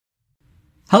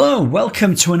Hello,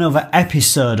 welcome to another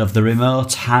episode of the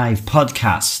Remote Hive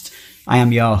podcast. I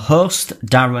am your host,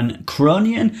 Darren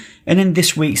Cronian, and in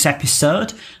this week's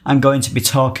episode, I'm going to be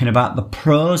talking about the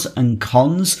pros and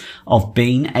cons of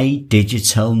being a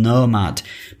digital nomad.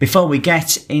 Before we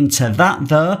get into that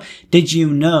though, did you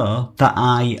know that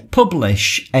I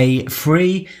publish a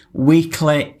free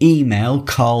weekly email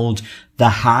called The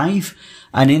Hive?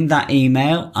 And in that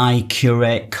email, I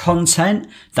curate content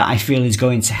that I feel is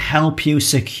going to help you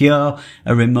secure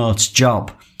a remote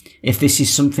job. If this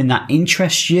is something that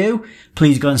interests you,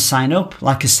 please go and sign up.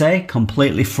 Like I say,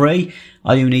 completely free.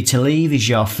 All you need to leave is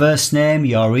your first name,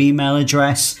 your email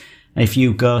address. And if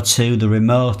you go to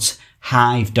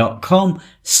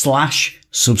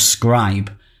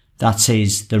theremotehive.com/subscribe, that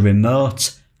is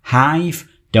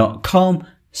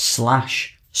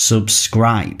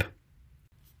theremotehive.com/subscribe.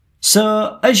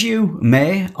 So, as you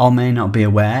may or may not be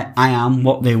aware, I am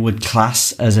what they would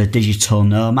class as a digital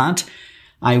nomad.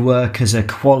 I work as a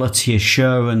quality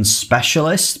assurance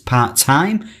specialist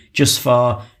part-time, just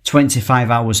for 25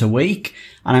 hours a week.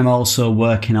 And I'm also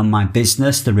working on my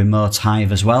business, the Remote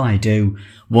Hive, as well. I do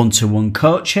one-to-one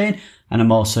coaching, and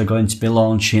I'm also going to be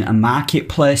launching a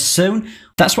marketplace soon.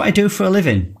 That's what I do for a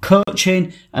living,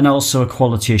 coaching and also a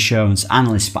quality assurance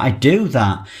analyst. But I do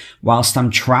that whilst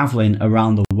I'm traveling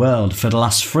around the world. For the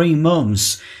last 3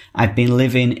 months, I've been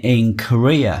living in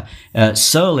Korea,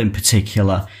 Seoul in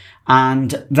particular.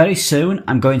 And very soon,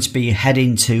 I'm going to be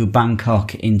heading to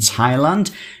Bangkok in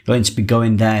Thailand, going to be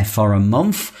going there for a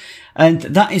month. And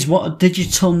that is what a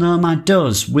digital nomad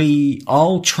does. We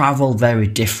all travel very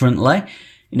differently.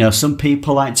 You know, some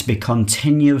people like to be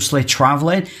continuously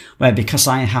traveling, where because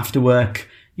I have to work,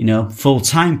 full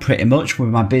time pretty much with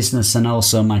my business and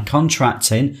also my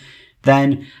contracting,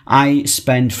 then I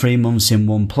spend 3 months in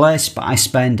one place, but I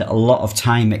spend a lot of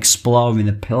time exploring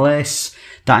the place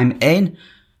that I'm in.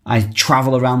 I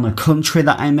travel around the country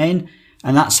that I'm in,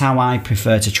 and that's how I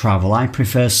prefer to travel. I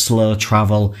prefer slow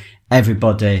travel.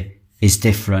 Everybody is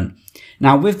different.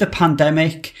 Now, with the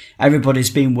pandemic, everybody's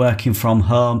been working from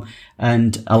home,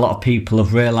 and a lot of people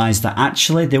have realised that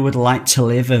actually they would like to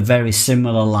live a very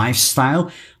similar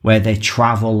lifestyle where they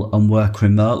travel and work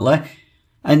remotely.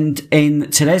 And in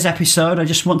today's episode, I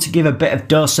just want to give a bit of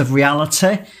dose of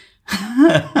reality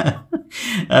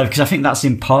because I think that's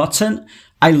important.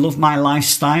 I love my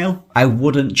lifestyle. I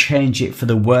wouldn't change it for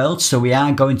the world. So we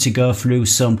are going to go through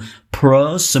some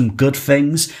pros, some good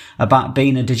things about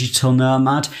being a digital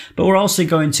nomad, but we're also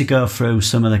going to go through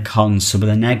some of the cons, some of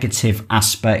the negative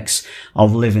aspects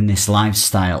of living this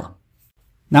lifestyle.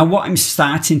 Now, what I'm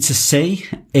starting to see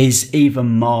is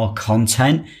even more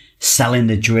content selling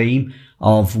the dream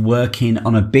of working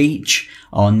on a beach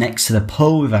or next to the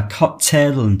pool with a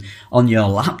cocktail and on your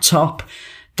laptop.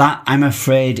 That, I'm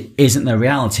afraid, isn't the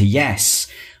reality. Yes,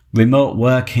 remote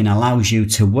working allows you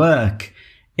to work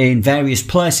in various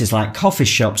places like coffee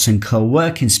shops and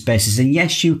co-working spaces. And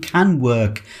yes, you can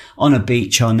work on a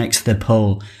beach or next to the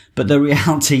pool. But the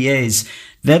reality is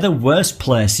they're the worst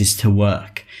places to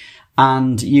work.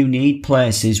 And you need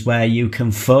places where you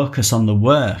can focus on the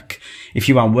work. If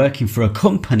you are working for a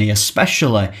company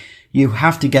especially, you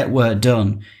have to get work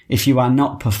done. If you are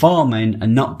not performing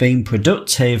and not being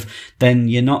productive, then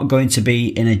you're not going to be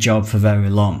in a job for very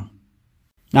long.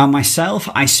 Now myself,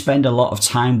 I spend a lot of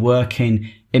time working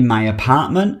in my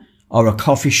apartment or a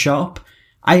coffee shop.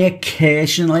 I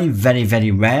occasionally, very,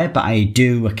 very rare, but I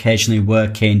do occasionally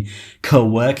work in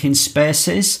co-working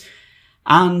spaces.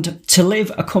 And to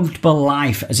live a comfortable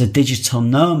life as a digital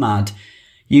nomad,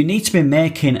 you need to be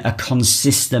making a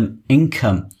consistent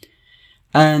income.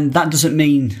 And that doesn't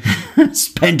mean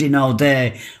spending all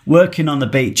day working on the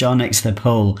beach or next to the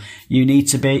pool. You need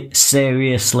to be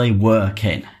seriously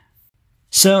working.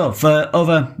 So for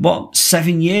over,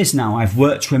 7 years now, I've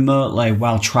worked remotely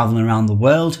while traveling around the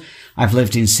world. I've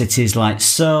lived in cities like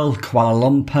Seoul, Kuala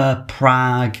Lumpur,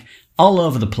 Prague, all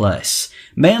over the place.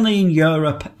 Mainly in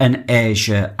Europe and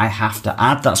Asia, I have to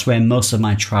add. That's where most of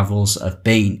my travels have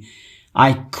been.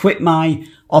 I quit my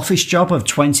office job of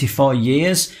 24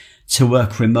 years to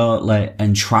work remotely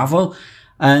and travel.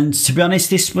 And to be honest,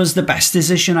 this was the best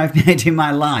decision I've made in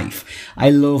my life. I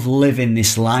love living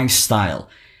this lifestyle.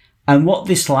 And what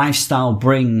this lifestyle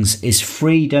brings is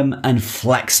freedom and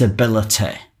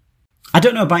flexibility. I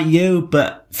don't know about you,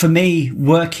 but for me,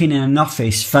 working in an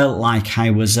office felt like I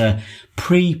was a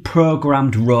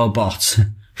pre-programmed robot.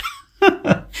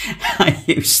 I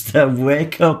used to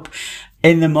wake up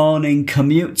in the morning,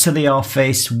 commute to the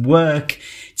office, work,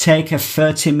 take a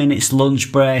 30 minutes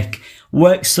lunch break,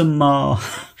 work some more,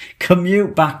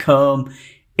 commute back home,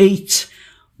 eat,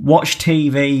 watch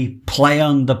TV, play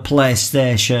on the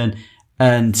PlayStation,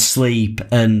 and sleep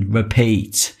and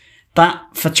repeat. That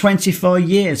for 24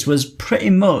 years was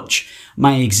pretty much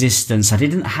my existence. I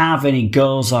didn't have any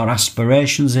goals or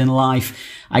aspirations in life.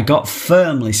 I got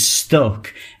firmly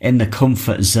stuck in the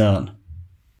comfort zone.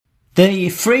 The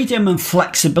freedom and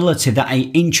flexibility that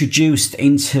I introduced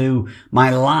into my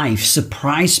life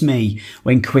surprised me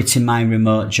when quitting my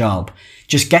remote job.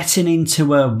 Just getting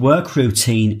into a work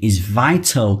routine is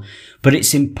vital, but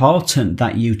it's important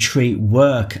that you treat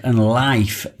work and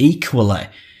life equally.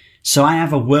 So I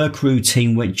have a work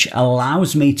routine which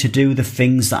allows me to do the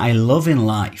things that I love in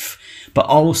life, but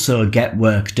also get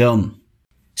work done.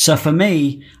 So for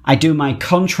me, I do my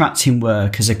contracting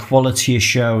work as a quality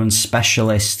assurance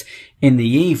specialist in the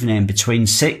evening between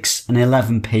 6 and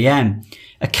 11 p.m.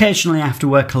 Occasionally I have to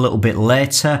work a little bit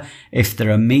later if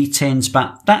there are meetings,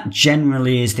 but that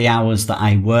generally is the hours that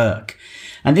I work.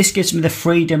 And this gives me the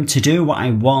freedom to do what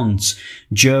I want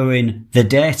during the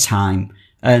daytime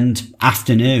and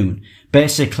afternoon.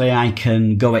 Basically, I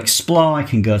can go explore, I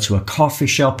can go to a coffee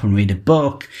shop and read a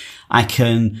book, I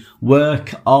can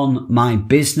work on my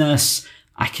business,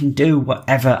 I can do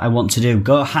whatever I want to do,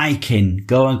 go hiking,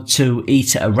 go to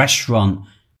eat at a restaurant.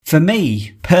 For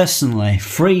me, personally,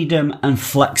 freedom and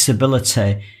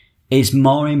flexibility is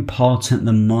more important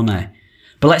than money.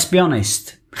 But let's be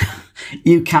honest,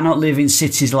 you cannot live in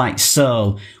cities like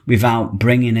Seoul without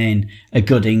bringing in a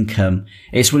good income.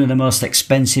 It's one of the most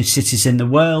expensive cities in the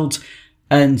world.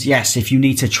 And yes, if you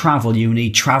need to travel, you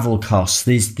need travel costs.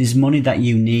 There's money that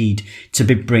you need to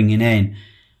be bringing in.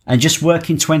 And just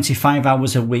working 25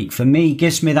 hours a week for me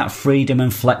gives me that freedom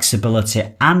and flexibility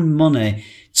and money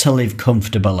to live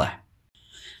comfortably.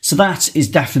 So that is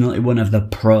definitely one of the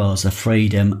pros of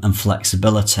freedom and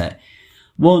flexibility.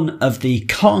 One of the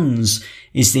cons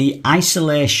is the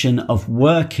isolation of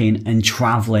working and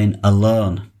travelling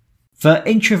alone. For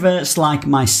introverts like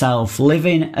myself,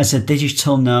 living as a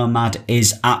digital nomad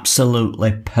is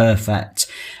absolutely perfect,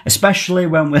 especially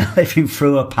when we're living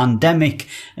through a pandemic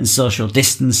and social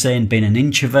distancing. Being an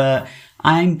introvert,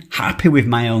 I'm happy with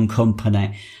my own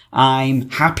company. I'm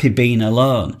happy being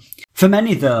alone. For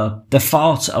many though, the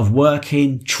thought of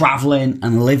working, travelling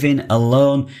and living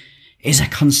alone is a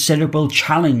considerable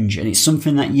challenge, and it's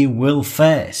something that you will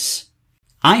face.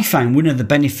 I find one of the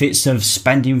benefits of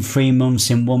spending 3 months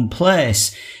in one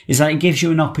place is that it gives you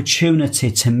an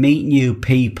opportunity to meet new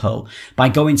people by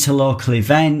going to local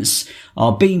events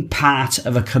or being part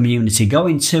of a community,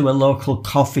 going to a local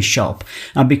coffee shop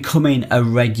and becoming a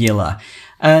regular.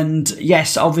 And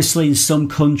yes, obviously in some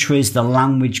countries the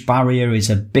language barrier is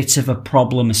a bit of a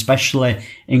problem, especially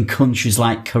in countries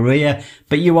like Korea,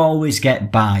 but you always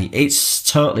get by. It's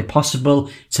totally possible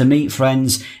to meet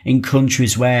friends in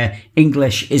countries where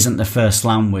English isn't the first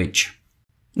language.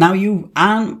 Now, you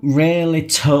aren't really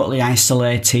totally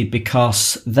isolated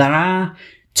because there are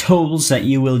tools that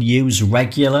you will use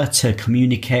regular to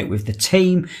communicate with the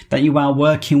team that you are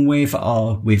working with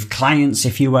or with clients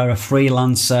if you are a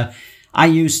freelancer. I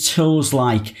use tools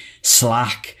like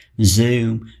Slack,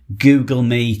 Zoom, Google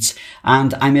Meet,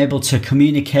 and I'm able to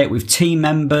communicate with team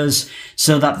members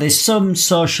so that there's some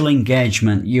social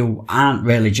engagement. You aren't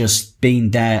really just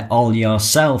being there all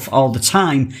yourself all the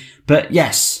time. But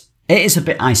yes, it is a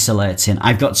bit isolating,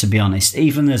 I've got to be honest.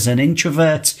 Even as an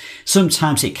introvert,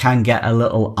 sometimes it can get a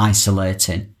little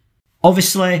isolating.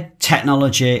 Obviously,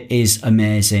 technology is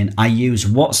amazing. I use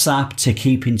WhatsApp to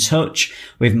keep in touch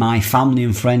with my family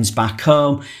and friends back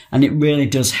home, and it really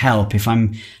does help. If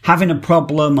I'm having a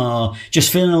problem or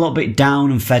just feeling a little bit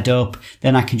down and fed up,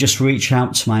 then I can just reach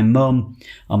out to my mum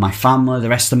or my family, the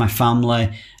rest of my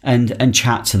family, and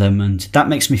chat to them, and that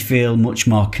makes me feel much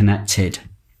more connected.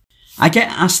 I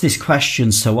get asked this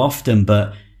question so often,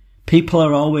 but people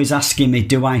are always asking me,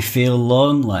 do I feel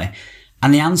lonely?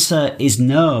 And the answer is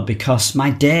no, because my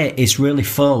day is really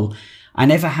full. I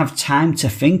never have time to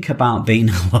think about being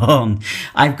alone.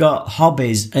 I've got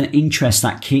hobbies and interests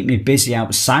that keep me busy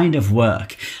outside of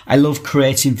work. I love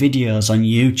creating videos on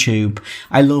YouTube.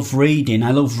 I love reading.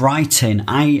 I love writing.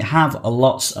 I have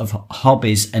lots of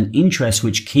hobbies and interests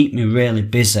which keep me really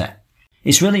busy.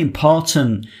 It's really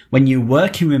important when you're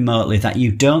working remotely that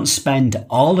you don't spend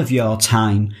all of your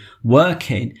time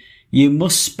working. You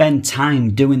must spend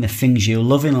time doing the things you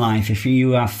love in life. If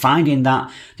you are finding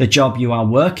that the job you are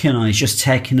working on is just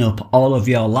taking up all of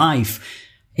your life,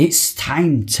 it's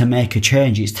time to make a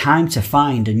change. It's time to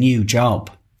find a new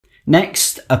job.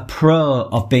 Next, a pro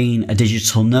of being a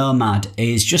digital nomad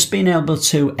is just being able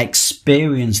to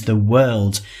experience the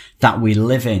world that we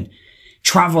live in.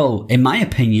 Travel, in my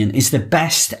opinion, is the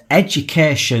best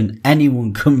education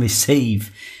anyone can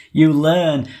receive. You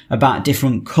learn about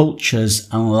different cultures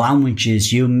and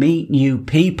languages. You meet new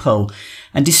people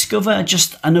and discover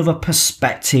just another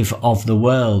perspective of the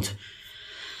world.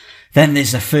 Then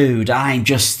there's the food. I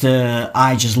just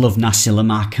love nasi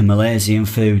lemak and Malaysian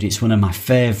food. It's one of my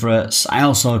favourites. I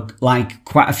also like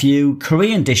quite a few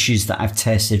Korean dishes that I've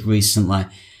tasted recently.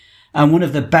 And one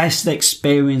of the best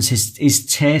experiences is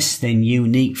tasting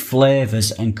unique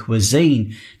flavours and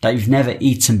cuisine that you've never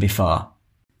eaten before.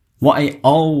 What I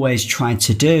always try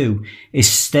to do is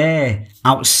stay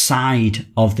outside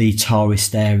of the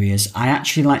tourist areas. I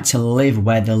actually like to live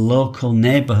where the local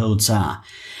neighbourhoods are.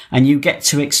 And you get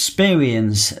to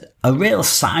experience a real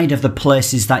side of the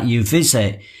places that you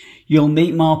visit. You'll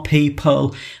meet more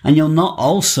people and you'll not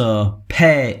also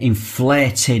pay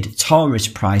inflated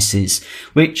tourist prices,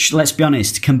 which, let's be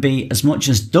honest, can be as much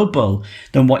as double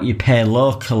than what you pay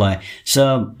locally.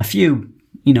 So a few,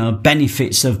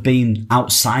 benefits of being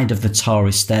outside of the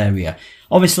tourist area.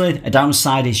 Obviously, a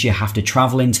downside is you have to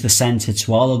travel into the centre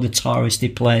to all of the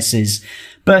touristy places,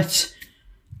 but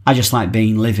I just like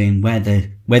living where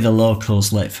the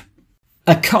locals live.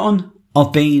 A con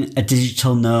of being a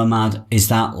digital nomad is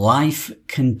that life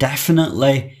can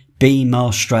definitely be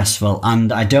more stressful,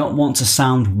 and I don't want to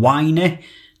sound whiny.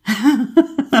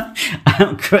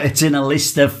 I'm creating a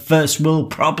list of first world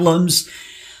problems,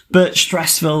 but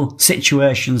stressful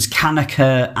situations can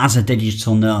occur as a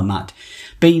digital nomad.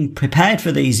 Being prepared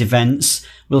for these events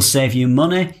will save you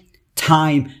money,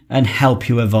 time, and help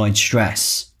you avoid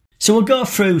stress. So we'll go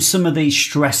through some of these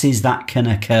stresses that can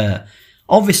occur.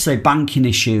 Obviously, banking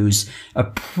issues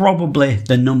are probably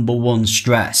the number one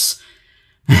stress.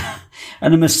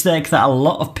 And a mistake that a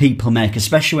lot of people make,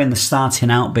 especially when they're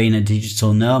starting out being a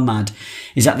digital nomad,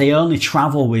 is that they only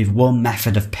travel with one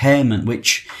method of payment,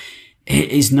 which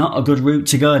is not a good route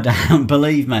to go down,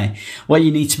 believe me. What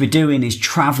you need to be doing is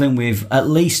travelling with at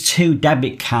least 2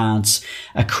 debit cards,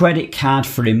 a credit card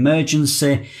for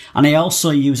emergency, and I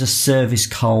also use a service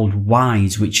called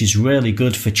Wise, which is really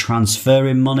good for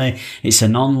transferring money. It's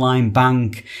an online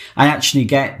bank. I actually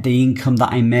get the income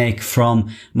that I make from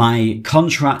my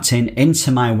contracting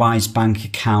into my Wise bank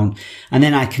account, and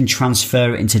then I can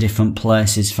transfer it into different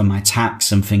places for my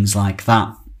tax and things like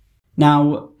that.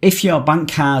 Now, if your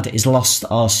bank card is lost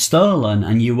or stolen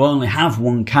and you only have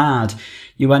one card,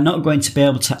 you are not going to be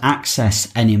able to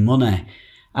access any money,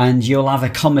 and you'll have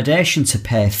accommodation to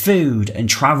pay, food, and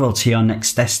travel to your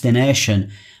next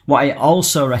destination. What I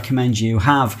also recommend you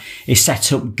have is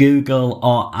set up Google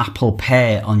or Apple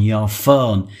Pay on your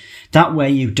phone. That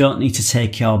way you don't need to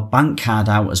take your bank card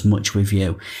out as much with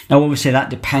you. Now, obviously that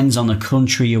depends on the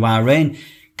country you are in.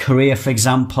 Korea, for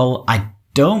example, I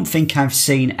don't think I've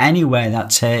seen anywhere that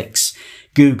takes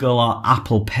Google or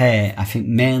Apple Pay. I think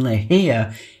mainly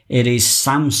here it is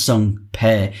Samsung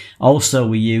Pay. Also,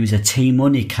 we use a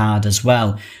T-Money card as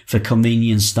well for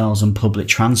convenience stores and public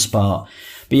transport.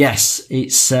 But yes,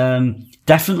 it's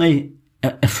definitely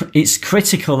it's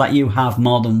critical that you have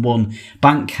more than one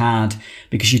bank card,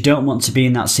 because you don't want to be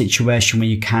in that situation where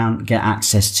you can't get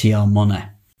access to your money.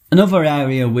 Another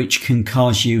area which can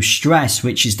cause you stress,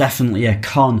 which is definitely a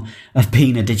con of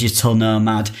being a digital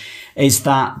nomad, is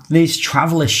that these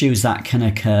travel issues that can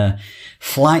occur.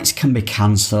 Flights can be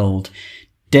cancelled.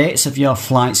 Dates of your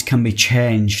flights can be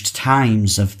changed.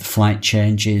 Times of the flight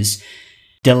changes.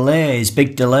 Delays,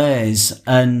 big delays.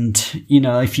 And,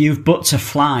 if you've booked a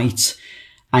flight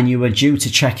and you were due to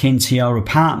check into your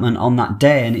apartment on that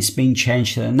day and it's been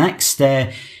changed to the next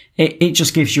day, it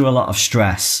just gives you a lot of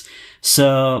stress.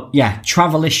 So yeah,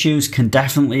 travel issues can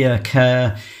definitely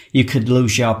occur. You could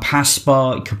lose your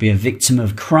passport. You could be a victim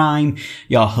of crime.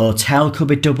 Your hotel could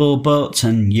be double booked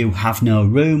and you have no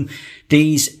room.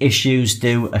 These issues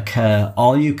do occur.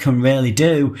 All you can really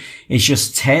do is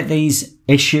just take these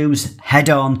issues head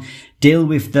on, deal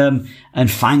with them, and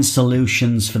find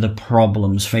solutions for the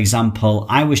problems. For example,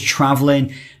 I was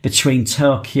traveling between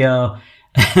Tokyo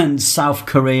and South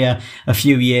Korea a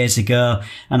few years ago,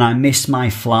 and I missed my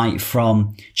flight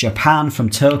from Japan, from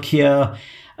Tokyo,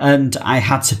 and I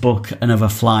had to book another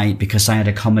flight because I had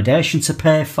accommodation to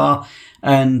pay for.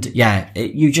 And yeah,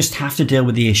 you just have to deal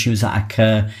with the issues that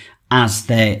occur as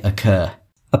they occur.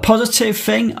 A positive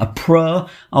thing, a pro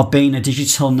of being a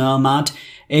digital nomad,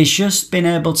 is just being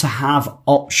able to have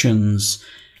options.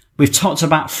 We've talked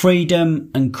about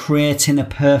freedom and creating a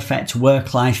perfect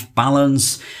work-life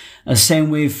balance. The same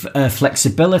with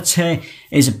flexibility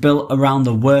is built around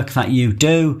the work that you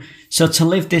do. So to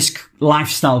live this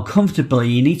lifestyle comfortably,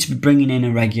 you need to be bringing in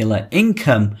a regular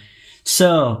income.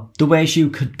 So the ways you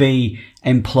could be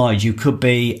employed, you could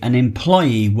be an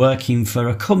employee working for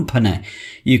a company.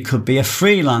 You could be a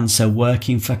freelancer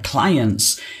working for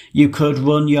clients. You could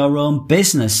run your own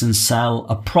business and sell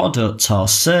a product or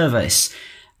service.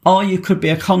 Or you could be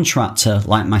a contractor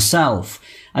like myself.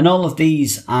 And all of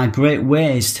these are great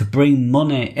ways to bring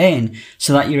money in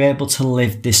so that you're able to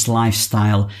live this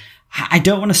lifestyle. I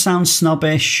don't want to sound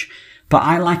snobbish, but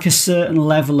I like a certain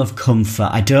level of comfort.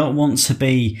 I don't want to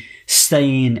be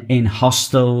staying in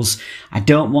hostels. I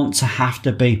don't want to have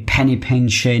to be penny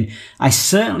pinching. I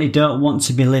certainly don't want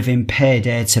to be living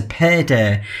payday to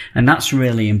payday. And that's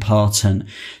really important.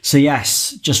 So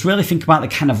yes, just really think about the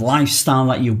kind of lifestyle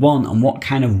that you want and what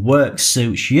kind of work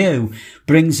suits you,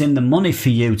 brings in the money for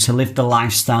you to live the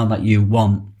lifestyle that you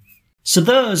want. So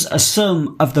those are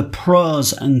some of the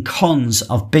pros and cons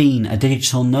of being a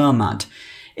digital nomad.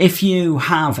 If you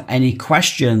have any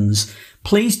questions,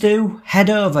 please do head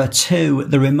over to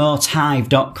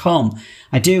theremotehive.com.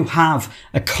 I do have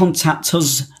a contact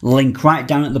us link right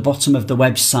down at the bottom of the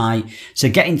website. So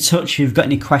get in touch if you've got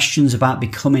any questions about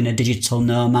becoming a digital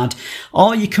nomad,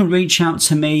 or you can reach out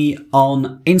to me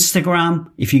on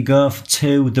Instagram. If you go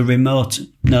to the Remote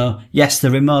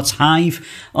Hive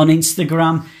on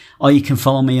Instagram, or you can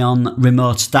follow me on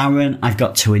Remote Darren. I've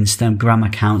got 2 Instagram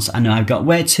accounts. I know I've got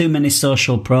way too many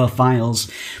social profiles.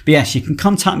 But yes, you can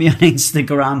contact me on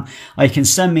Instagram, or you can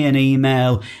send me an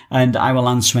email and I will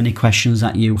answer any questions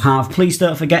that you have. Please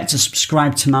don't forget to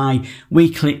subscribe to my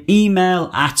weekly email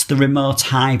at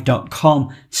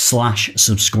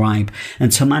theremotehive.com/subscribe.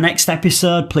 Until my next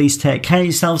episode, please take care of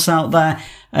yourselves out there,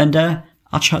 and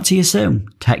I'll chat to you soon.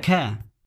 Take care.